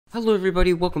Hello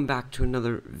everybody, welcome back to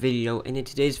another video, and in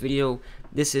today's video,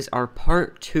 this is our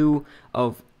part 2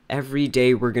 of every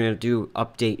day we're gonna do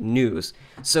update news.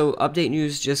 So update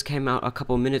news just came out a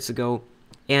couple minutes ago,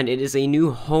 and it is a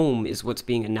new home is what's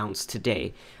being announced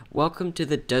today. Welcome to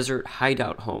the Desert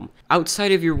Hideout home.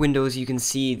 Outside of your windows you can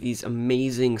see these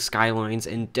amazing skylines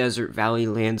and desert valley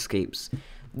landscapes.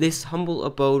 This humble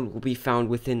abode will be found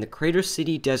within the Crater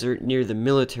City Desert near the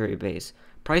military base.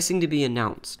 Pricing to be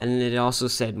announced, and then it also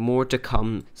said more to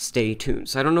come, stay tuned.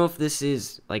 So I don't know if this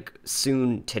is like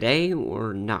soon today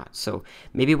or not, so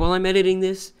maybe while I'm editing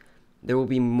this there will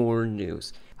be more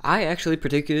news. I actually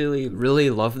particularly really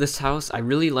love this house. I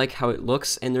really like how it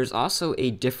looks, and there's also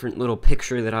a different little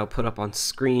picture that I'll put up on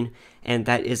screen, and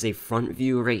that is a front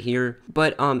view right here.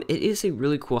 But it is a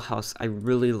really cool house. I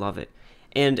really love it.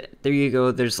 And there you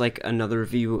go, there's like another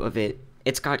view of it.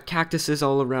 It's got cactuses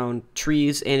all around,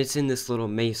 trees, and it's in this little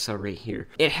mesa right here.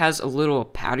 It has a little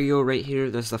patio right here.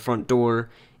 There's the front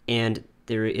door, and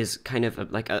there is kind of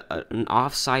an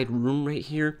offside room right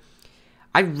here.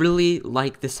 I really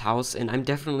like this house, and I'm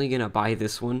definitely gonna buy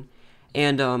this one.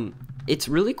 And it's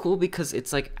really cool because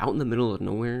it's like out in the middle of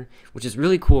nowhere, which is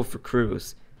really cool for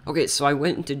crews. Okay, so I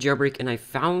went into Jailbreak and I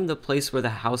found the place where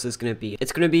the house is going to be.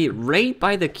 It's going to be right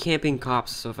by the camping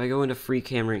cops. So if I go into free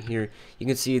cam right here, you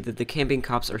can see that the camping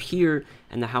cops are here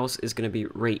and the house is going to be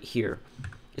right here.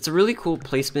 It's a really cool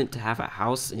placement to have a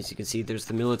house, and as you can see, there's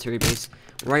the military base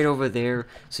right over there.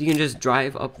 So you can just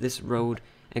drive up this road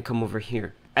and come over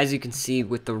here. As you can see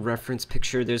with the reference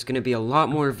picture, there's going to be a lot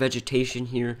more vegetation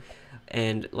here.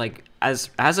 And like as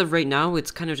of right now,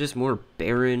 it's kind of just more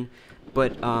barren,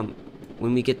 but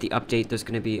when we get the update, there's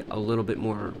going to be a little bit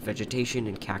more vegetation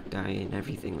and cacti and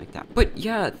everything like that. But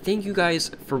yeah, thank you guys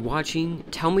for watching.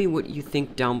 Tell me what you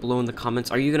think down below in the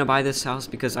comments. Are you going to buy this house?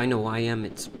 Because I know I am.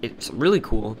 It's really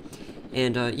cool.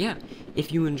 And yeah,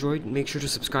 if you enjoyed, make sure to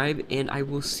subscribe, and I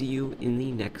will see you in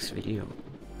the next video.